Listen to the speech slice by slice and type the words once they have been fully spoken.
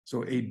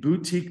So a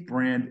boutique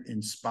brand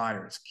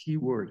inspires,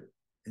 keyword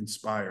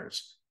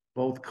inspires,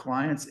 both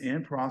clients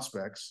and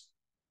prospects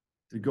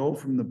to go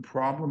from the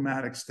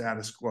problematic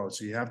status quo.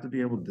 So you have to be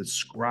able to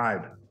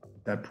describe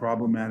that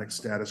problematic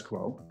status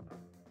quo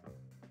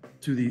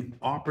to the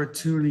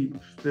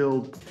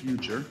opportunity-filled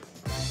future.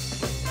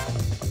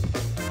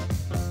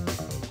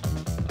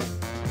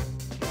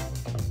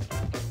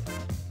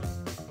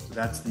 So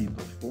that's the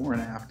before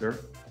and after.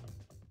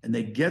 And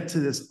they get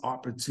to this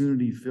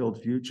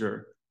opportunity-filled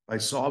future by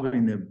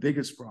solving their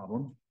biggest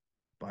problem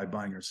by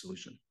buying your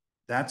solution.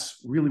 That's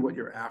really what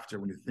you're after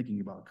when you're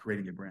thinking about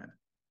creating a brand.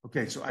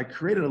 Okay, so I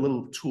created a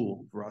little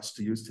tool for us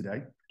to use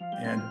today.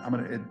 And I'm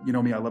gonna, you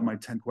know me, I love my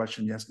 10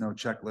 question yes, no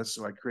checklist.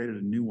 So I created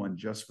a new one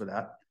just for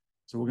that.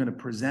 So we're gonna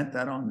present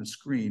that on the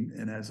screen.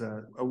 And as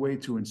a way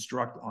to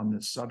instruct on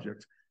this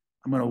subject,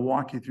 I'm gonna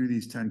walk you through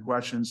these 10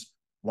 questions,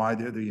 why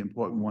they're the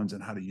important ones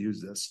and how to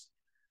use this.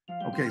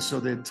 Okay, so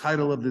the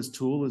title of this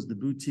tool is the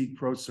Boutique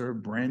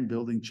ProServe Brand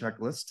Building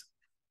Checklist.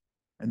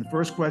 And the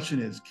first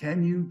question is,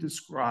 can you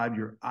describe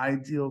your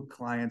ideal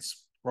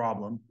client's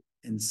problem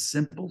in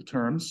simple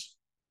terms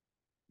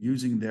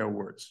using their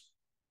words?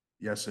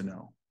 Yes or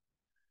no?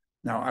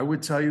 Now, I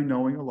would tell you,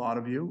 knowing a lot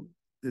of you,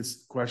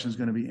 this question is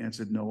going to be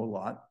answered no a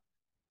lot.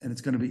 And it's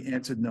going to be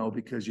answered no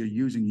because you're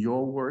using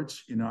your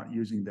words, you're not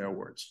using their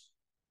words.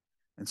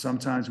 And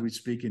sometimes we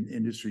speak in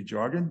industry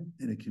jargon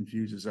and it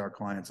confuses our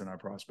clients and our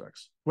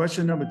prospects.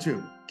 Question number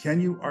 2, can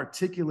you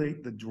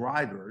articulate the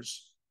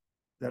drivers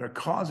that are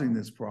causing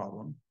this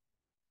problem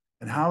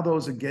and how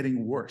those are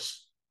getting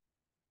worse?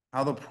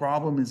 How the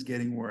problem is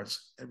getting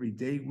worse every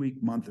day,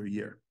 week, month, or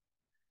year.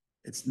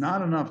 It's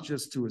not enough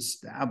just to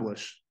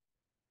establish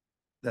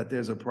that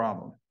there's a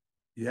problem.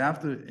 You have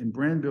to, in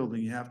brand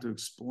building, you have to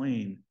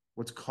explain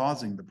what's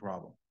causing the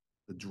problem,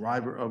 the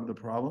driver of the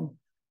problem.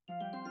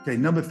 Okay,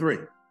 number 3.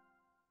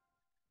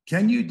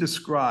 Can you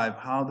describe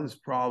how this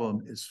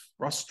problem is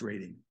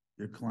frustrating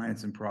your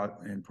clients and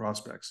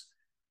prospects?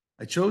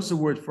 I chose the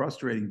word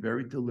frustrating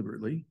very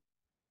deliberately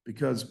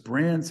because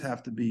brands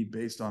have to be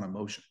based on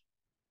emotion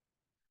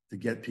to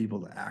get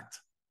people to act.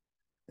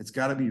 It's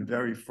got to be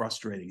very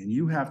frustrating, and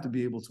you have to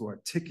be able to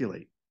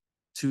articulate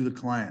to the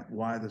client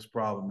why this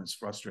problem is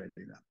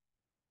frustrating them.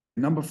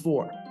 Number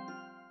 4,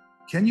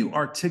 can you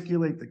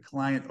articulate the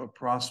client or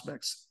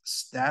prospect's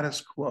status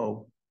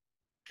quo?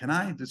 Can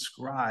I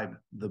describe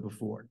the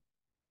before?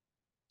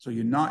 So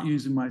you're not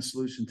using my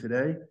solution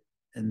today,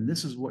 and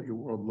this is what your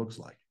world looks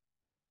like.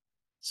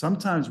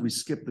 Sometimes we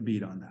skip the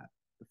beat on that.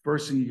 The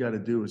first thing you got to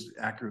do is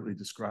accurately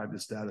describe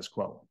the status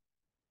quo.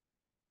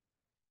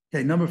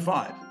 Okay, number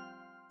 5,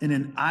 in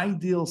an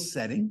ideal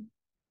setting,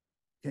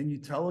 can you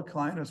tell a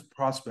client or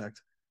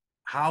prospect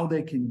how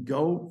they can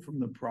go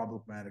from the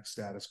problematic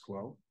status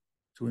quo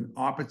to an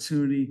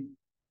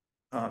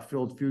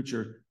opportunity-filled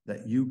future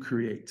that you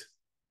create?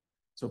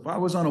 So if I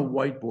was on a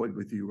whiteboard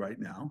with you right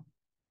now,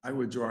 I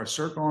would draw a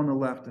circle on the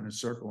left and a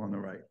circle on the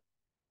right.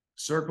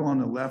 Circle on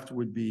the left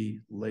would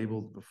be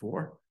labeled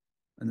before,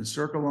 and the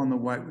circle on the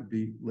right would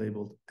be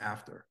labeled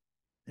after.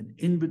 And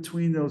in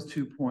between those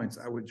 2 points,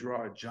 I would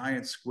draw a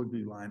giant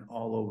squiggly line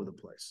all over the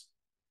place,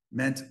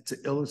 meant to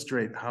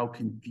illustrate how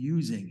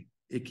confusing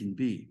it can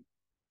be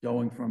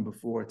going from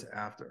before to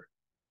after.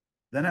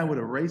 Then I would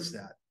erase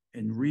that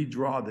and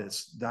redraw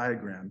this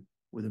diagram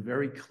with a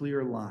very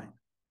clear line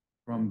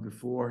from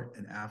before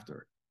and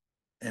after.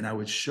 And I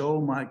would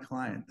show my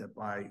client that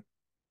by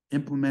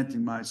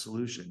implementing my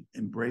solution,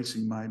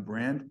 embracing my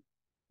brand,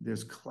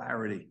 there's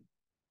clarity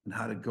on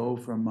how to go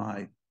from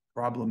my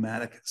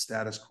problematic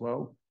status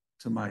quo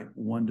to my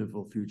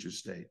wonderful future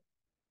state.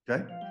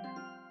 Okay?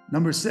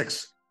 Number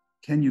 6,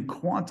 can you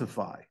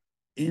quantify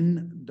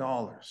in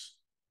dollars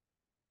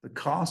the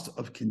cost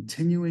of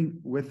continuing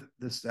with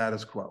the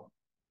status quo,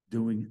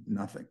 doing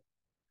nothing?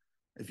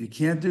 If you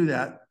can't do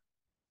that,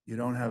 you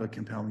don't have a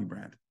compelling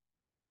brand.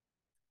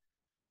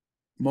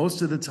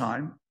 Most of the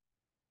time,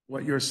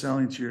 what you're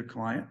selling to your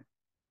client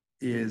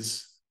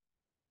is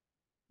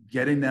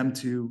getting them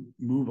to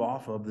move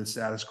off of the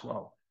status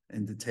quo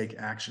and to take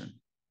action.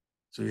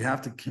 So you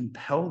have to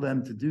compel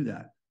them to do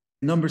that.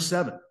 Number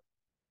 7,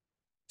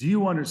 do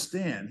you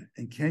understand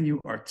and can you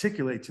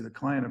articulate to the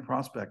client or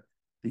prospect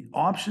the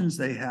options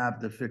they have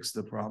to fix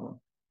the problem?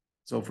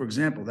 So for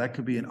example, that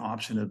could be an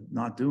option of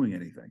not doing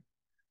anything.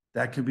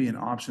 That could be an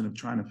option of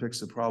trying to fix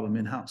the problem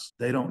in-house.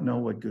 They don't know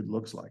what good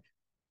looks like.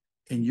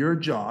 And your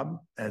job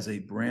as a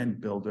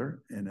brand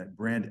builder and a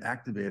brand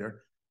activator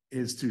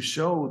is to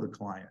show the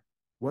client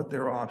what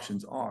their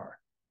options are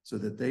so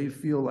that they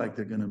feel like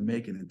they're going to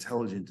make an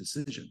intelligent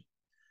decision.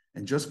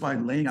 And just by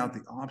laying out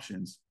the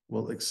options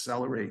will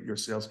accelerate your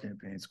sales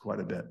campaigns quite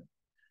a bit.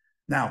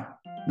 Now,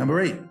 number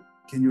 8,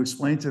 can you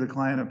explain to the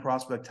client and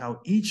prospect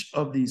how each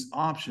of these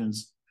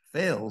options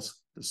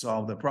fails to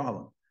solve the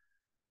problem?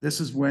 This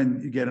is when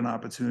you get an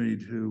opportunity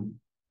to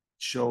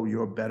show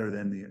you're better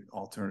than the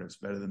alternatives,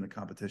 better than the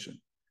competition.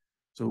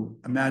 So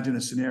imagine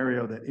a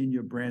scenario that in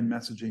your brand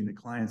messaging, the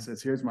client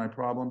says, here's my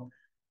problem.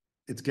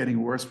 It's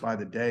getting worse by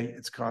the day.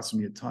 It's costing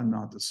me a ton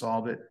not to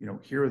solve it. You know,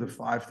 here are the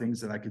 5 things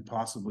that I could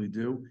possibly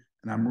do.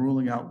 And I'm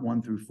ruling out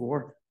 1 through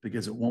 4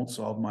 because it won't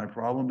solve my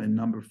problem. And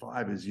number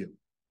 5 is you.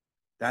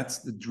 That's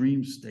the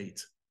dream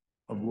state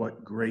of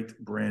what great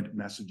brand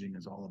messaging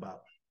is all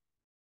about.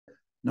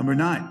 Number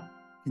 9,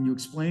 can you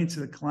explain to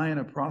the client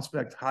or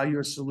prospect how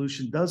your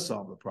solution does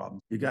solve the problem?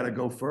 You got to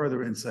go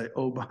further and say,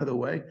 oh, by the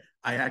way,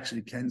 I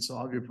actually can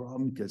solve your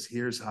problem because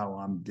here's how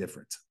I'm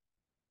different,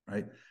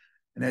 right?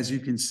 And as you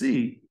can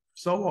see,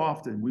 so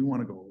often we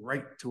want to go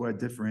right to our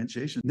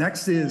differentiation.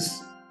 Next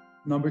is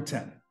number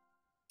 10.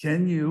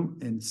 Can you,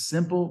 in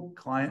simple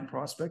client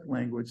prospect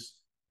language,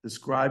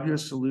 describe your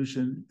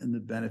solution and the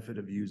benefit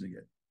of using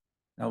it?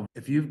 Now,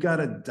 if you've got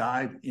to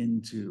dive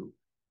into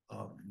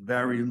a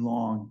very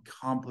long,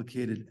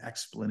 complicated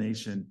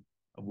explanation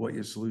of what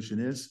your solution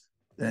is,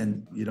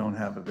 then you don't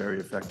have a very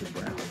effective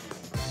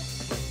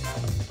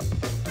brand.